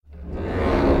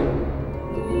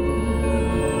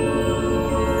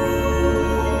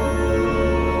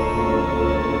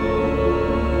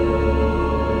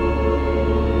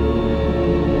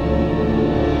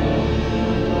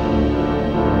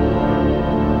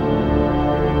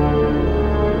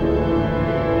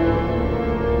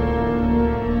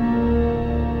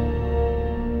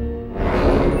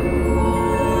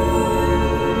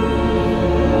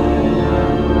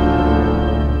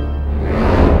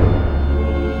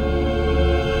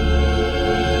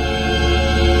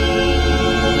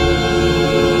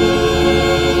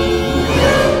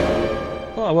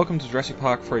welcome to Jurassic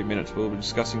Park 3 Minutes. We'll be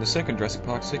discussing the second Jurassic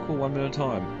Park sequel, 1 minute at a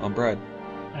time. I'm Brad.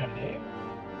 And Dave.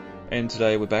 And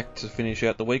today we're back to finish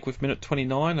out the week with minute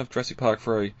 29 of Jurassic Park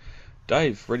 3.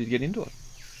 Dave, ready to get into it?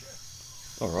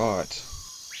 Alright.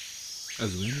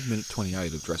 As we ended minute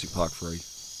 28 of Jurassic Park 3,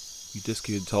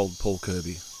 Udesky had told Paul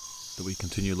Kirby that we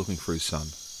continue looking for his son,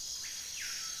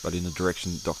 but in the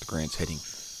direction Dr. Grant's heading.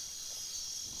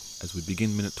 As we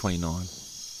begin minute 29,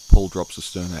 Paul drops a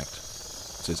stern act.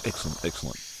 Says, "Excellent,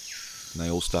 excellent," and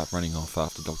they all start running off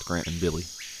after Dr. Grant and Billy.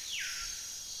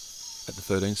 At the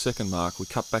 13-second mark, we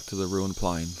cut back to the ruined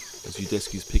plane as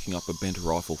Udesky's picking up a bent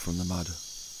rifle from the mud.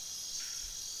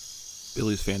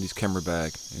 Billy's found his camera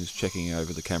bag and is checking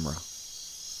over the camera.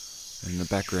 And in the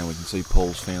background we can see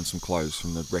Paul's found some clothes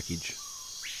from the wreckage.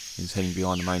 He's heading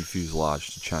behind the main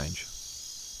fuselage to change.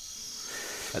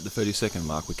 At the 30-second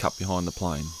mark, we cut behind the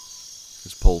plane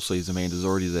as Paul sees Amanda's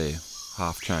already there,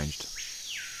 half changed.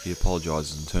 He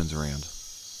apologises and turns around.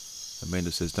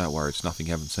 Amanda says, "Don't worry, it's nothing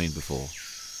you haven't seen before."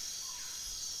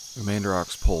 Amanda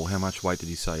asks Paul how much weight did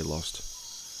he say he lost.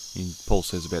 And Paul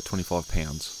says about 25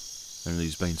 pounds, and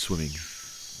he's been swimming.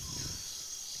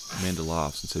 Amanda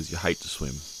laughs and says, "You hate to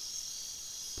swim."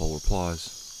 Paul replies,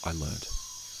 "I learnt."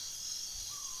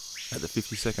 At the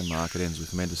 50-second mark, it ends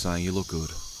with Amanda saying, "You look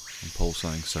good," and Paul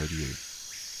saying, "So do you."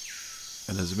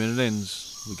 And as the minute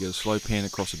ends, we get a slow pan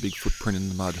across a big footprint in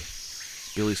the mud.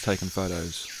 Billy's taking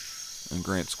photos, and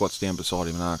Grant squats down beside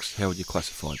him and asks, "How would you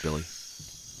classify it, Billy?"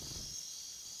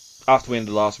 After we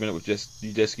ended the last minute with just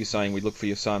Udesky saying we look for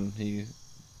your son, he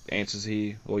answers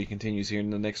here, or he continues here in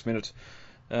the next minute,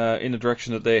 in the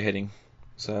direction that they're heading.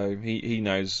 So he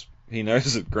knows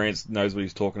that Grant knows what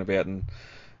he's talking about, and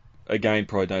again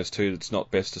probably knows too that it's not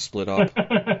best to split up.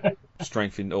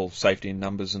 Strength in, or safety in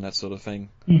numbers and that sort of thing.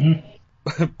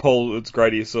 Mm-hmm. Paul, it's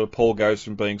great. Paul goes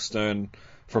from being stern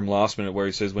from last minute where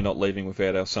he says we're not leaving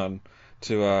without our son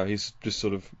to he's just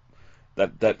sort of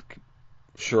that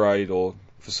charade or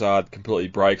facade completely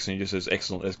breaks and he just says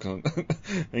excellent, excellent,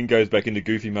 and goes back into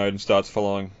goofy mode and starts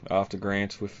following after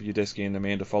Grant with Udesky and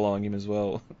Amanda following him as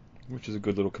well, which is a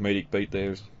good little comedic beat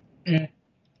there. Yeah.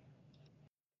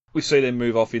 We see them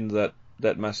move off into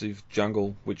that massive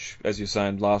jungle, which, as you're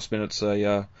saying, last minute's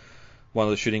one of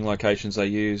the shooting locations they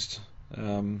used,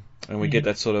 and we get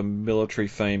that sort of military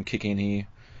theme kick in here,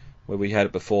 where we had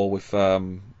it before with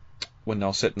when they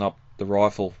were setting up the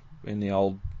rifle in the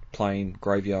old plane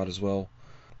graveyard as well.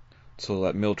 Sort of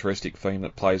that militaristic theme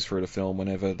that plays through the film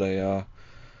whenever they are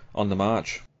on the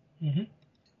march. Mm-hmm.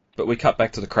 But we cut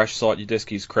back to the crash site.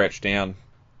 Udesky's crouched down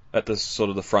at the sort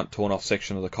of the front torn off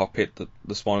section of the cockpit that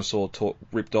the Spinosaur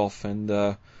ripped off,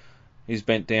 and he's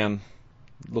bent down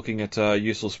looking at a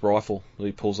useless rifle that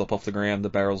he pulls up off the ground. The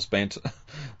barrel's bent,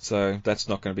 so that's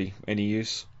not going to be any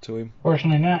use to him.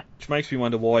 Fortunately not. Which makes me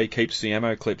wonder why he keeps the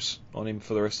ammo clips on him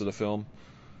for the rest of the film.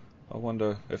 I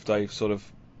wonder if he sort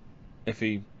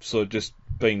of just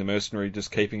being the mercenary,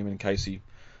 just keeping him in case he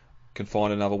can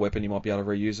find another weapon he might be able to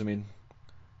reuse them in.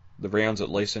 The rounds at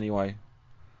least anyway.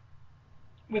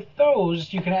 With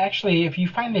those, you can actually, if you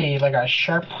find a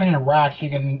sharp pointed rock, you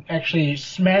can actually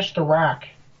smash the rock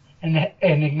and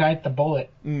ignite the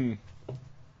bullet. Mm.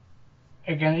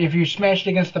 Again, if you smash it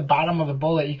against the bottom of the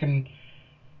bullet, you can.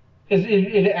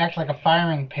 It acts like a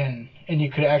firing pin, and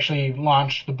you could actually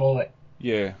launch the bullet.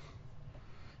 Yeah.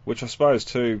 Which I suppose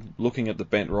too, looking at the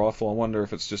bent rifle, I wonder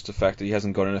if it's just the fact that he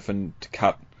hasn't got anything to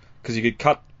cut, because you could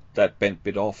cut that bent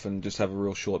bit off and just have a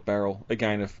real short barrel.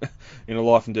 Again, if in a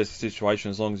life and death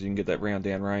situation, as long as you can get that round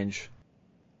down range.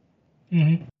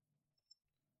 Mm-hmm.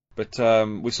 But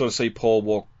we sort of see Paul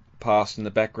walk past in the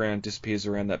background, disappears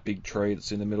around that big tree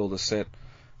that's in the middle of the set,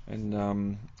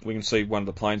 and we can see one of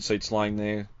the plane seats laying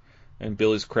there, and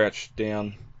Billy's crouched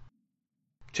down,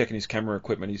 checking his camera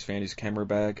equipment. He's found his camera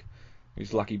bag,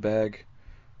 his lucky bag,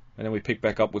 and then we pick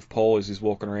back up with Paul as he's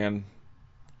walking around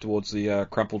towards the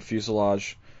crumpled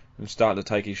fuselage and starting to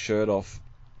take his shirt off,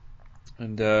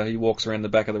 and he walks around the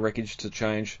back of the wreckage to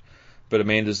change, but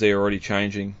Amanda's there already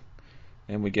changing,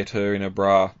 and we get her in a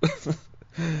bra,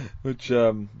 which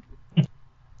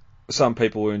some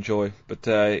people will enjoy, but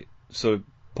sort of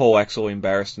Paul acts all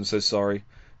embarrassed and says sorry,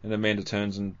 and Amanda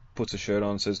turns and puts a shirt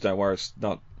on and says, "Don't worry,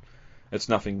 it's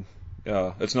nothing,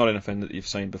 it's not anything that you've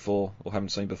seen before or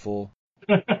haven't seen before."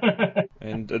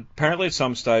 And apparently at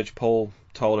some stage Paul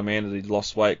told Amanda that he'd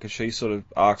lost weight, because she sort of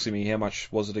asks him, "How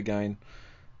much was it again?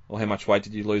 Or how much weight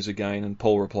did you lose again?" And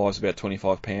Paul replies, "About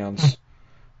 25 pounds.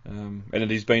 And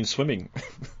that he's been swimming.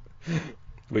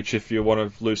 Which, if you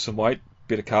want to lose some weight, a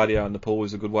bit of cardio in the pool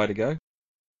is a good way to go.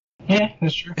 Yeah,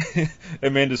 that's true.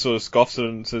 Amanda sort of scoffs at it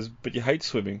and says, "But you hate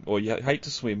swimming, or you hate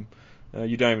to swim."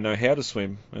 you don't even know how to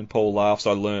swim. And Paul laughs,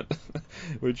 I learnt.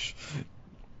 Which,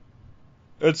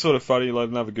 it's sort of funny, like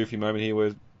another goofy moment here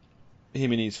where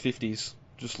him in his 50s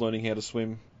just learning how to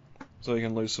swim so he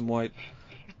can lose some weight.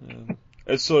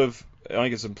 It's sort of, I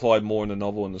think it's implied more in the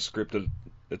novel and the script that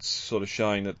it's sort of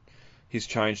showing that he's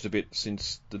changed a bit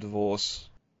since the divorce.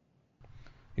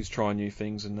 He's trying new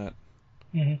things and that,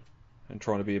 and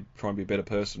trying to be a better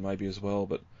person maybe as well.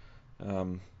 But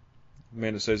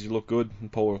Amanda says, "You look good,"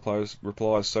 and Paul replies,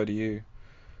 "So do you."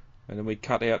 And then we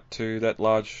cut out to that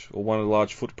one of the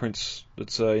large footprints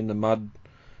that's in the mud,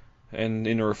 and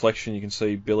in a reflection you can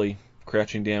see Billy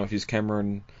crouching down with his camera,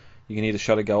 and you can hear the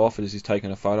shutter go off as he's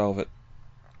taking a photo of it.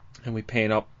 And we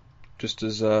pan up just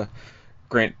as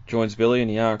Grant joins Billy, and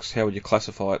he asks, "How would you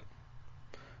classify it?"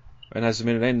 And as the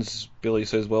minute ends, Billy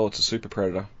says, "Well, it's a super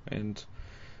predator," and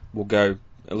we'll go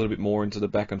a little bit more into the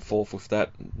back and forth with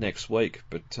that next week.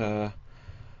 But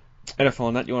anything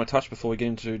on that you want to touch before we get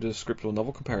into the script or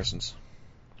novel comparisons?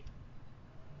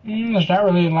 There's not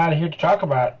really a lot here to talk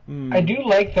about. I do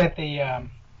like that they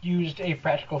used a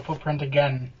practical footprint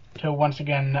again to once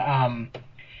again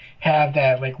have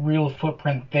that like real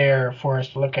footprint there for us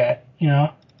to look at. You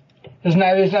know, it's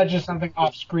not just something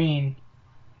off screen.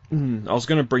 I was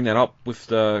going to bring that up with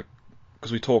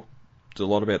because we talked a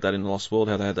lot about that in the Lost World,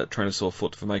 how they had that Tyrannosaur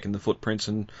foot for making the footprints,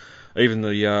 and even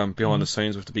the behind the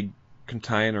scenes with the big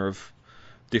container of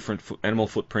different animal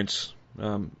footprints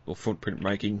or footprint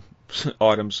making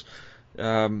items.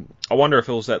 I wonder if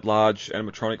it was that large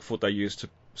animatronic foot they used to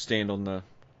stand on the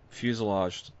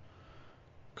fuselage,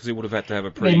 because he would have had to have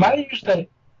a pretty... They might have used the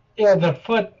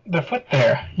foot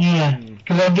there. Yeah,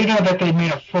 because I do know that they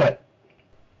made a foot.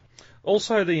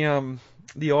 Also, the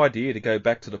idea to go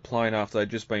back to the plane after they'd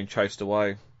just been chased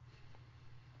away.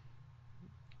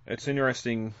 It's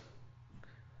interesting.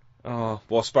 Well,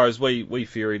 I suppose we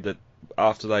theoried that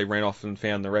after they ran off and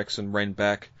found the wrecks and ran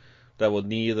back, they were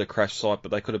near the crash site, but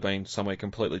they could have been somewhere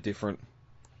completely different.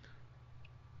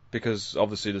 Because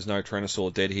obviously there's no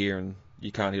Tyrannosaur dead here, and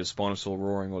you can't hear a Spinosaur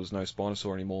roaring, or there's no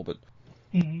Spinosaur anymore. But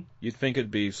you'd think it'd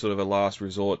be sort of a last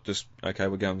resort. Just okay,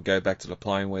 we're going to go back to the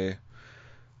plane where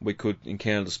we could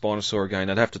encounter the Spinosaur again.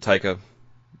 They'd have to take a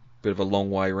bit of a long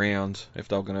way round if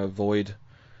they were going to avoid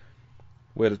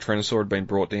where the Tyrannosaur had been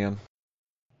brought down.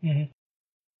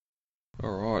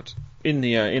 Alright. In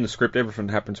the script, everything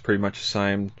happens pretty much the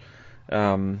same.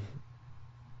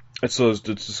 It's sort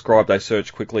of described they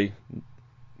search quickly,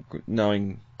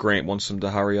 knowing Grant wants them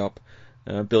to hurry up.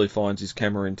 Billy finds his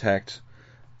camera intact.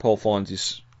 Paul finds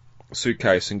his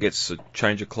suitcase and gets a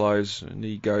change of clothes, and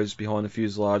he goes behind the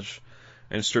fuselage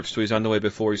and strips to his underwear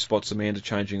before he spots Amanda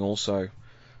changing also.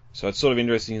 So it's sort of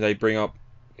interesting they bring up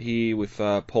here with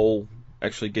Paul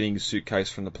actually getting his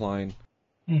suitcase from the plane.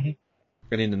 And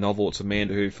in the novel it's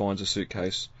Amanda who finds a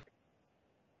suitcase.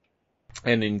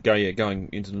 And in going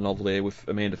into the novel there with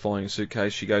Amanda finding a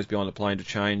suitcase, she goes behind the plane to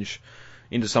change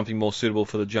into something more suitable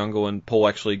for the jungle, and Paul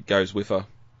actually goes with her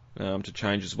to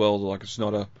change as well. Like it's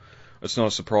not a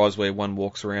surprise where one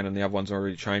walks around and the other one's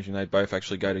already changing. They both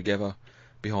actually go together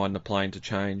behind the plane to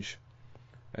change,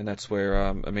 and that's where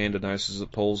Amanda notices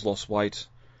that Paul's lost weight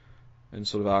and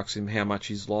sort of asks him how much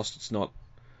he's lost. It's not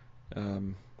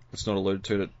alluded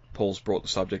to that Paul's brought the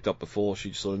subject up before.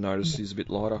 She sort of noticed he's a bit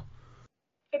lighter.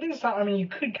 It is. I mean, you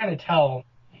could kind of tell.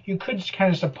 You could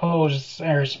kind of suppose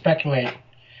or speculate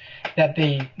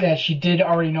that she did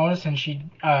already notice and she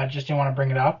just didn't want to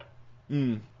bring it up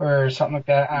or something like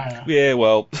that. I don't know. Yeah,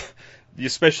 well,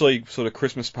 especially sort of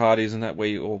Christmas parties and that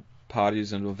or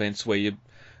parties and events where you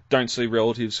don't see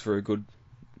relatives for a good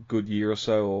year or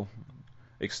so, or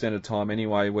extended time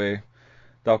anyway, where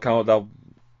they'll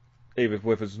either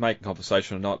whether it's making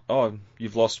conversation or not, oh,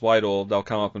 you've lost weight, or they'll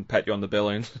come up and pat you on the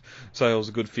belly and say it was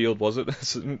a good field, was it?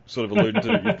 Sort of alluding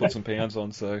to you put some pounds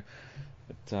on. So,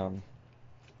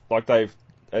 like they've,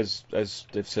 as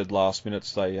they've said last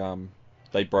minutes, they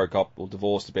broke up or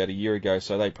divorced about a year ago,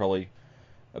 so they probably,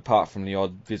 apart from the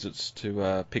odd visits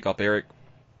to pick up Eric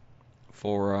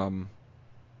for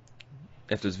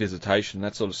after his visitation,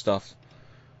 that sort of stuff,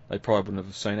 they probably wouldn't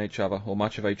have seen each other or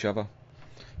much of each other.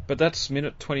 But that's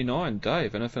minute 29,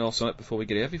 Dave. Anything else on it before we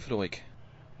get out of here for the week?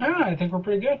 No, I think we're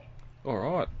pretty good.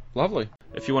 Alright, lovely.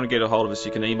 If you want to get a hold of us,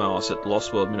 you can email us at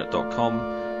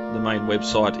lostworldminute.com. The main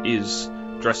website is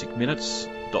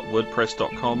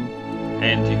jurassicminutes.wordpress.com,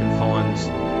 and you can find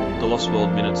the Lost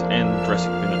World Minutes and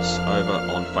Jurassic Minutes over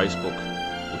on Facebook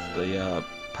with the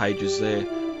pages there.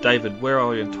 David, where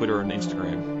are you on Twitter and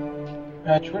Instagram?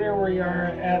 Twitter, we are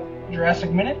at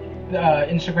Jurassic Minute.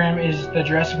 Instagram is the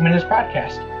Jurassic Minutes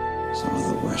Podcast. Some of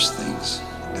the worst things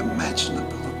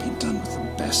imaginable have been done with the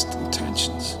best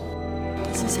intentions.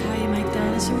 This is how you make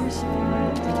dinosaurs?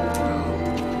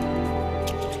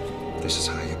 This is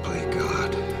how you play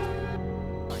God.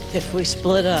 If we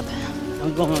split up,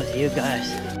 I'm going with you guys.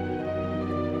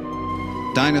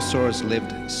 Dinosaurs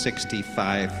lived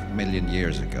 65 million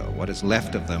years ago. What is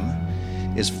left of them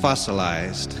is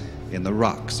fossilized in the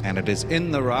rocks, and it is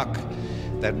in the rock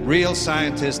that real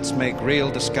scientists make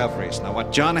real discoveries. Now,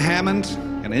 what John Hammond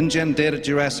and InGen did at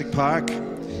Jurassic Park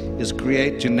is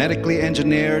create genetically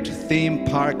engineered theme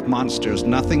park monsters,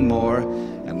 nothing more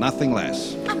and nothing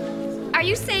less. Are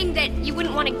you saying that you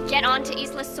wouldn't want to get onto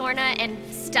Isla Sorna and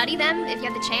study them if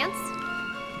you had the chance?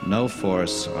 No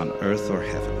force on earth or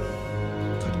heaven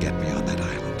could get me on that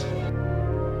island.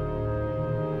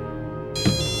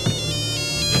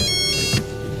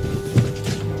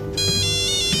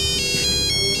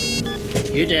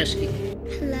 You're Dusky.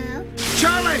 Hello?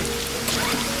 Charlie!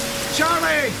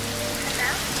 Charlie!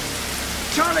 Hello?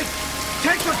 Charlie,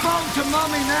 take the phone to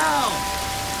Mommy now!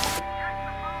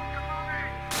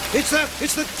 It's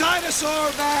the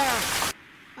dinosaur man!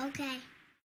 Okay.